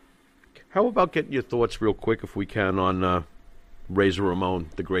 How about getting your thoughts real quick, if we can, on Razor Ramon,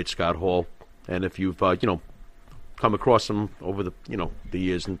 the great Scott Hall, and if you've come across him over the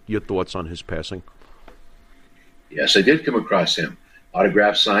years, and your thoughts on his passing? Yes, I did come across him.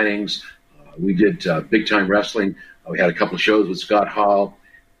 Autograph signings. We did Big Time Wrestling. We had a couple of shows with Scott Hall.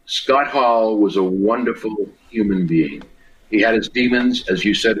 Scott Hall was a wonderful human being. He had his demons, as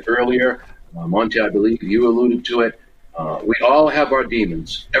you said earlier. Monty, I believe you alluded to it. We all have our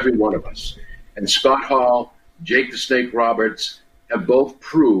demons, every one of us. And Scott Hall, Jake the Snake Roberts have both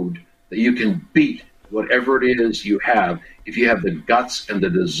proved that you can beat whatever it is you have if you have the guts and the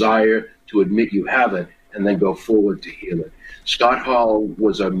desire to admit you have it and then go forward to heal it. Scott Hall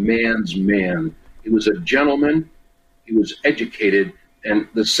was a man's man. He was a gentleman. He was educated. And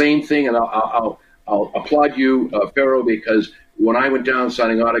the same thing, and I'll applaud you, Pharaoh, because when I went down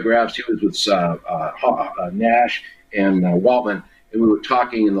signing autographs, he was with Nash and Waltman, and we were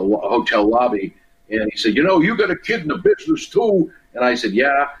talking in the hotel lobby, and he said, you got a kid in the business too. And I said,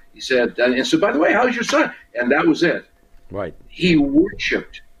 yeah. He said, and so, by the way, how's your son? And that was it. Right. He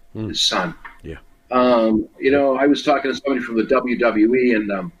worshipped his son. Yeah. I was talking to somebody from the WWE,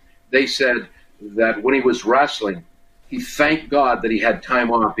 and they said that when he was wrestling, he thanked God that he had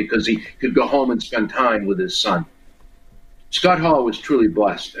time off because he could go home and spend time with his son. Scott Hall was truly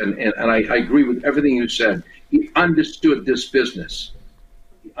blessed, and I agree with everything you said. He understood this business.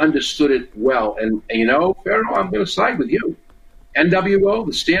 He understood it well. And Pharaoh, I'm going to side with you. NWO,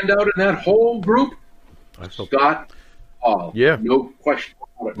 the standout in that whole group, Scott Hall. Yeah. No question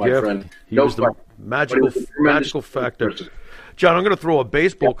about it, my friend. He was the magical factor. John, I'm going to throw a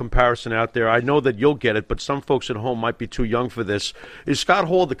baseball comparison out there. I know that you'll get it, but some folks at home might be too young for this. Is Scott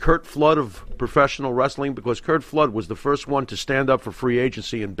Hall the Curt Flood of professional wrestling? Because Curt Flood was the first one to stand up for free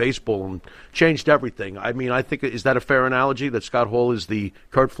agency in baseball and changed everything. I mean, I think, is that a fair analogy, that Scott Hall is the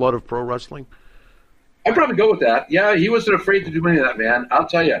Curt Flood of pro wrestling? I'd probably go with that. Yeah, he wasn't afraid to do any of that, man. I'll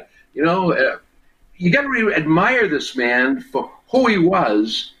tell you. You got to really admire this man for who he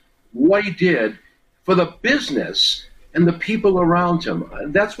was, what he did, for the business and the people around him.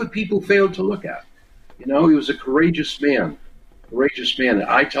 That's what people failed to look at. He was a courageous man. And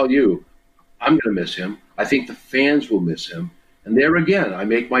I tell you, I'm going to miss him. I think the fans will miss him. And there again, I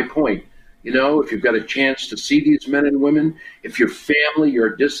make my point. If you've got a chance to see these men and women, if your family,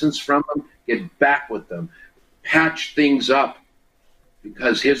 you're a distance from them, get back with them. Patch things up.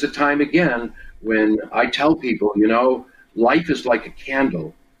 Because here's the time again when I tell people, life is like a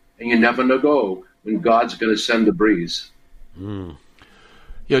candle, and you never know when God's going to send the breeze.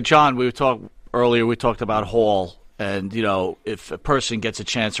 John, we talked about Hall, and, if a person gets a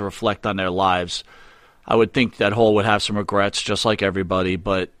chance to reflect on their lives, I would think that Hall would have some regrets, just like everybody,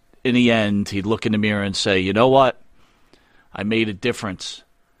 but in the end, he'd look in the mirror and say, you know what? I made a difference.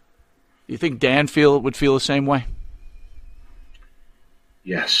 You think Dan would feel the same way?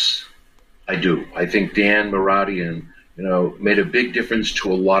 Yes, I do. I think Dan Maradian, made a big difference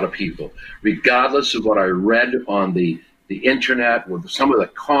to a lot of people. Regardless of what I read on the internet, with some of the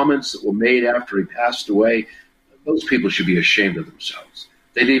comments that were made after he passed away, those people should be ashamed of themselves.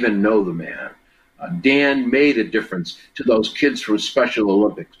 They didn't even know the man. Dan made a difference to those kids from Special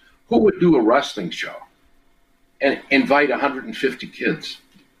Olympics. Who would do a wrestling show and invite 150 kids?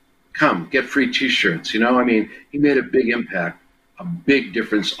 Come, get free T-shirts. He made a big impact, a big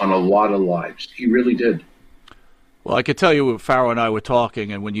difference on a lot of lives. He really did. Well, I could tell you, Pharaoh and I were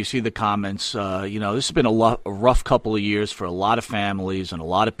talking, and when you see the comments, this has been a rough couple of years for a lot of families and a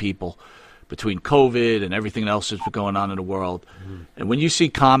lot of people between COVID and everything else that's been going on in the world. Mm-hmm. And when you see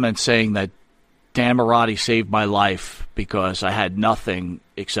comments saying that Dan Marati saved my life because I had nothing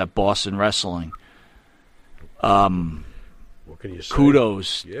except Boston Wrestling, what can you say?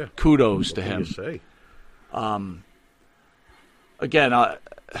 Kudos to what him. Can you say? Again,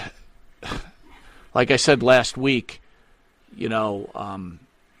 like I said last week, I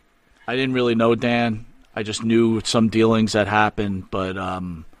didn't really know Dan. I just knew some dealings that happened, but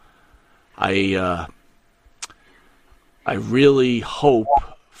I really hope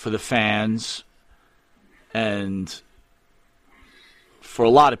for the fans and for a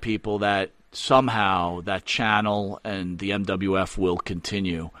lot of people that somehow that channel and the MWF will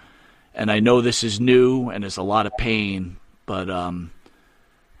continue. And I know this is new and there's a lot of pain, but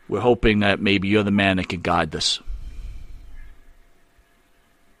we're hoping that maybe you're the man that can guide this.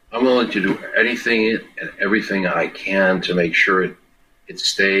 I'm willing to do anything and everything I can to make sure it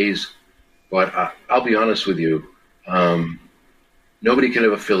stays. But I'll be honest with you, nobody can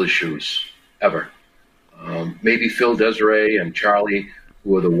ever fill his shoes, ever. Maybe Phil Desiree and Charlie,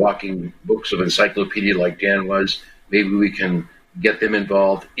 who are the walking books of encyclopedia like Dan was, maybe we can get them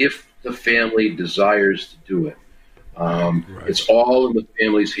involved if the family desires to do it. It's all in the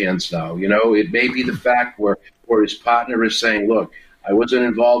family's hands now. It may be the fact where his partner is saying, look, I wasn't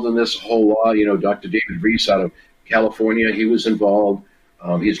involved in this whole lot. Dr. David Reese out of California, he was involved.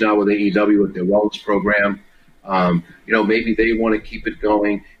 He's now with AEW with their wellness program. Maybe they want to keep it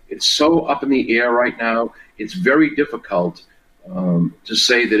going. It's so up in the air right now. It's very difficult to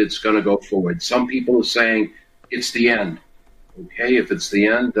say that it's going to go forward. Some people are saying it's the end. Okay, if it's the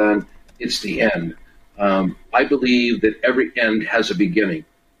end, then it's the end. I believe that every end has a beginning.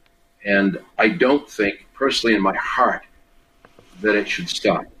 And I don't think, personally in my heart, that it should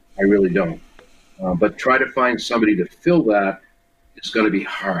stop. I really don't. But try to find somebody to fill that is going to be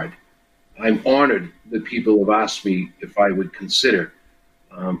hard. I'm honored that people have asked me if I would consider.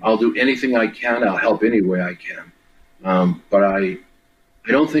 I'll do anything I can. I'll help any way I can. But I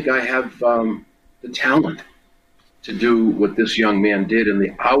don't think I have the talent to do what this young man did and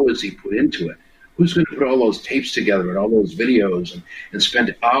the hours he put into it. Who's going to put all those tapes together and all those videos and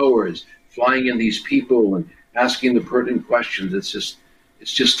spend hours flying in these people and asking the pertinent questions? It's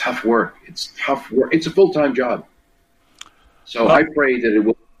just tough work. It's tough work. It's a full-time job. So I pray that it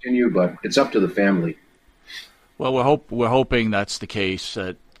will continue, but it's up to the family. Well, we're hoping that's the case,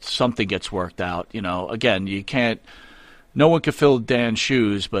 that something gets worked out. Again, you can't. No one can fill Dan's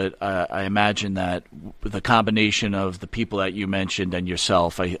shoes, but I imagine that with the combination of the people that you mentioned and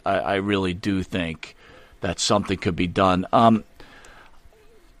yourself, I really do think that something could be done.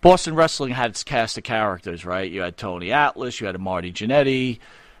 Boston Wrestling had its cast of characters, right? You had Tony Atlas, you had Marty Jannetty.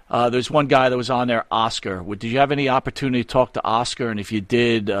 There's one guy that was on there, Oscar. Did you have any opportunity to talk to Oscar? And if you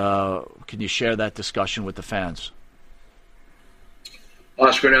did, can you share that discussion with the fans?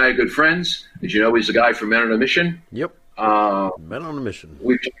 Oscar and I are good friends. As you know, he's a guy from Men on a Mission. Yep. Men on a Mission.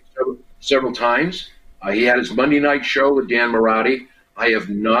 We've talked several times. He had his Monday night show with Dan Marati. I have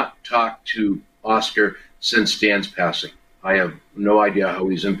not talked to Oscar since Dan's passing. I have no idea how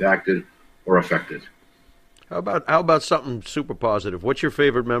he's impacted or affected. How about something super positive? What's your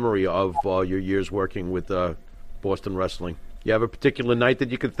favorite memory of your years working with Boston Wrestling? You have a particular night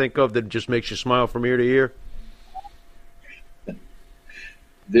that you can think of that just makes you smile from ear to ear?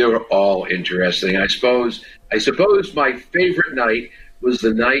 They were all interesting. I suppose my favorite night was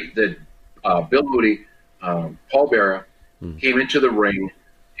the night that Bill Moody, Paul Bearer, came into the ring,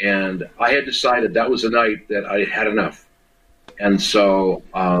 and I had decided that was the night that I had enough. And so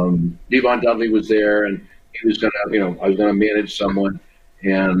Devon Dudley was there, and he was going to, I was going to manage someone,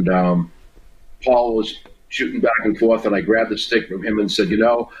 and Paul was shooting back and forth, and I grabbed the stick from him and said,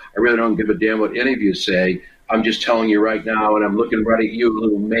 I really don't give a damn what any of you say. I'm just telling you right now, and I'm looking right at you,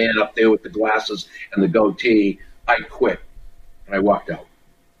 little man up there with the glasses and the goatee. I quit, and I walked out.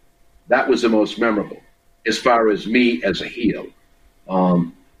 That was the most memorable as far as me as a heel.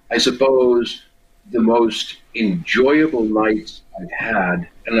 I suppose the most enjoyable nights I've had,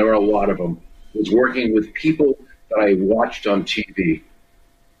 and there were a lot of them, was working with people that I watched on TV.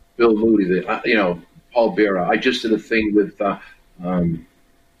 Bill Moody, Paul Bearer. I just did a thing with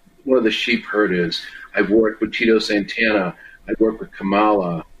one of the sheep herders. I've worked with Tito Santana. I've worked with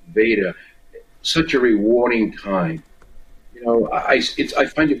Kamala, Vader. Such a rewarding time. I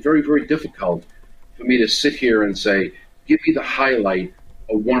find it very, very difficult for me to sit here and say, give me the highlight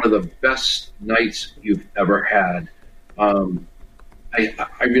of one of the best nights you've ever had. I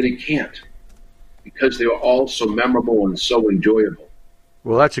really can't, because they were all so memorable and so enjoyable.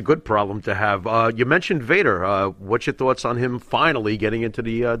 Well, that's a good problem to have. You mentioned Vader. What's your thoughts on him finally getting into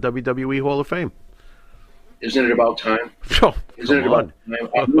the WWE Hall of Fame? Isn't it about time? Oh, Isn't it about time?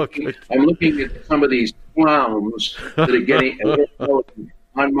 I'm looking at some of these clowns that are getting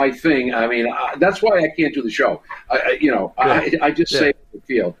on my thing. I mean, that's why I can't do the show. I just say what I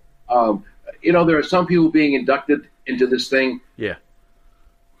feel. There are some people being inducted into this thing. Yeah.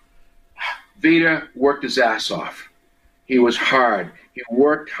 Vader worked his ass off. He was hard. He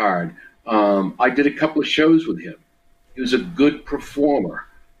worked hard. I did a couple of shows with him. He was a good performer.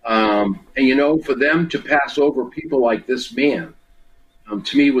 And, for them to pass over people like this man,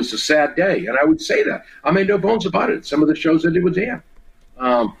 to me, was a sad day. And I would say that. I made no bones about it. Some of the shows I did with Dan.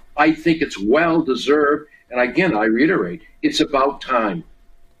 I think it's well-deserved. And again, I reiterate, it's about time.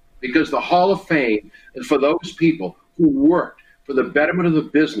 Because the Hall of Fame is for those people who worked for the betterment of the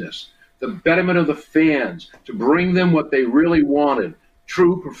business, the betterment of the fans, to bring them what they really wanted,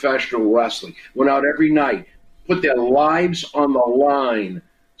 true professional wrestling. Went out every night, put their lives on the line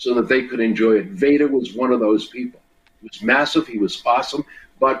so that they could enjoy it. Vader was one of those people. He was massive, he was awesome,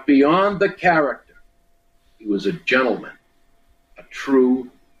 but beyond the character, He was a gentleman, a true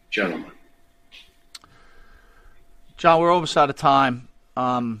gentleman. John, we're almost out of time.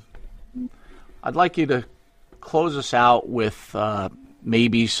 I'd like you to close us out with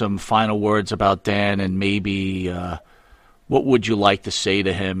maybe some final words about Dan, and maybe what would you like to say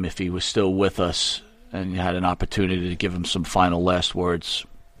to him if he was still with us and you had an opportunity to give him some final last words?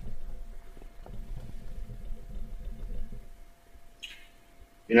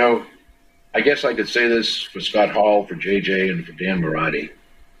 You know, I guess I could say this for Scott Hall, for JJ, and for Dan Marati.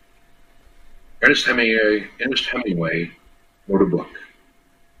 Ernest Hemingway wrote a book.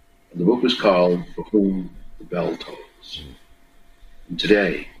 And the book was called For Whom the Bell Tolls. And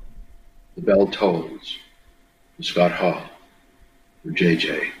today, the bell tolls for Scott Hall, for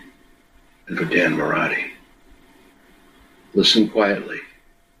JJ, and for Dan Marati. Listen quietly,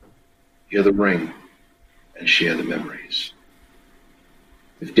 hear the ring, and share the memories.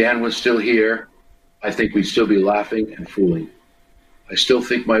 If Dan was still here, I think we'd still be laughing and fooling. I still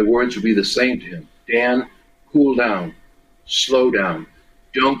think my words would be the same to him. Dan, cool down, slow down.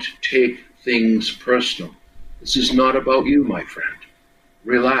 Don't take things personal. This is not about you, my friend.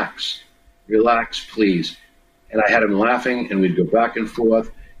 Relax, please. And I had him laughing, and we'd go back and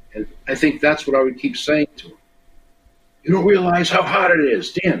forth. And I think that's what I would keep saying to him. You don't realize how hard it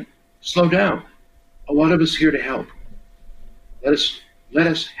is. Dan, slow down. A lot of us here to help. Let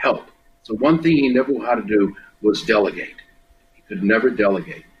us help. So one thing he never knew how to do was delegate. He could never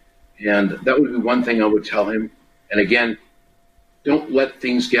delegate. And that would be one thing I would tell him. And again, don't let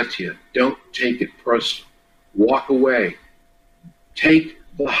things get to you. Don't take it personal. Walk away. Take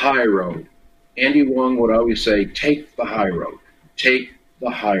the high road. Andy Wong would always say, take the high road. Take the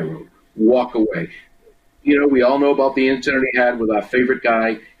high road. Walk away. You know, we all know about the incident he had with our favorite guy,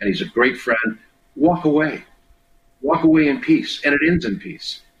 and he's a great friend. Walk away. Walk away in peace, and it ends in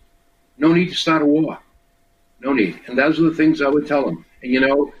peace. No need to start a war. No need. And those are the things I would tell him. And, you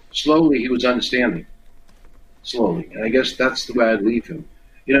know, slowly he was understanding. Slowly. And I guess that's the way I'd leave him.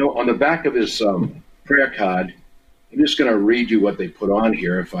 You know, on the back of his prayer card, I'm just going to read you what they put on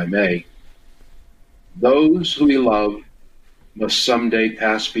here, if I may. Those who we love must someday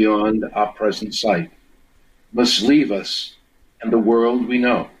pass beyond our present sight, must leave us and the world we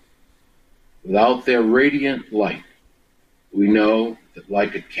know. Without their radiant light, we know that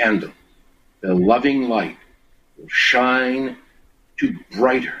like a candle, their loving light will shine to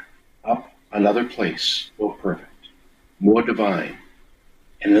brighter up another place more perfect, more divine.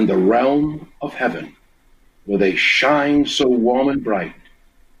 And in the realm of heaven, where they shine so warm and bright,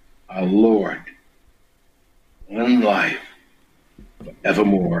 our Lord, one life,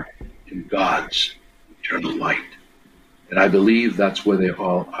 forevermore in God's eternal light. And I believe that's where they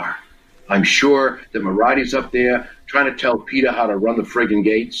all are. I'm sure that Marati's up there trying to tell Peter how to run the friggin'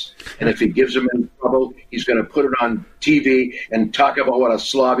 gates. And if he gives him any trouble, he's going to put it on TV and talk about what a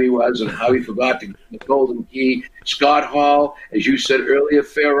slob he was and how he forgot to get the golden key. Scott Hall, as you said earlier,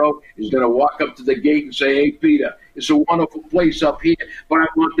 Pharaoh, is going to walk up to the gate and say, hey, Peter, it's a wonderful place up here, but I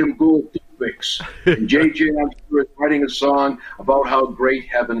want them gold toothpicks. And JJ, I'm sure, is writing a song about how great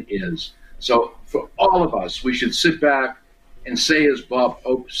heaven is. So for all of us, we should sit back and say, as Bob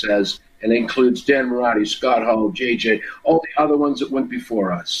Hope says, and includes Dan Marati, Scott Hall, JJ, all the other ones that went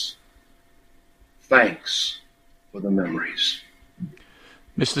before us. Thanks for the memories.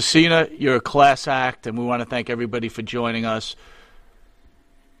 Mr. Cena, you're a class act, and we want to thank everybody for joining us.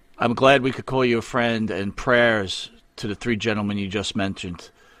 I'm glad we could call you a friend, and prayers to the three gentlemen you just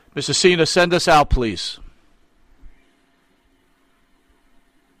mentioned. Mr. Cena, send us out, please.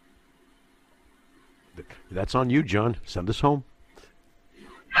 That's on you, John. Send us home.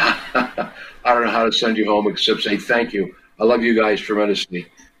 I don't know how to send you home except say thank you. I love you guys tremendously.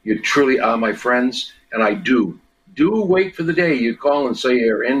 You truly are my friends, and I do wait for the day you call and say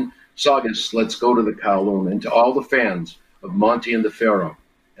you're in Saugus, let's go to the Kowloon. And to all the fans of Monty and the Pharaoh,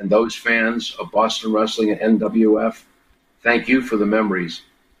 and those fans of Boston Wrestling and NWF, thank you for the memories.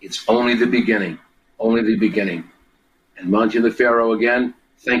 It's only the beginning, only the beginning. And Monty and the Pharaoh, again,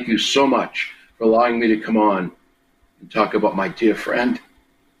 thank you so much for allowing me to come on and talk about my dear friend,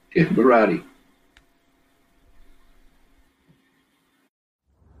 Dan Marati.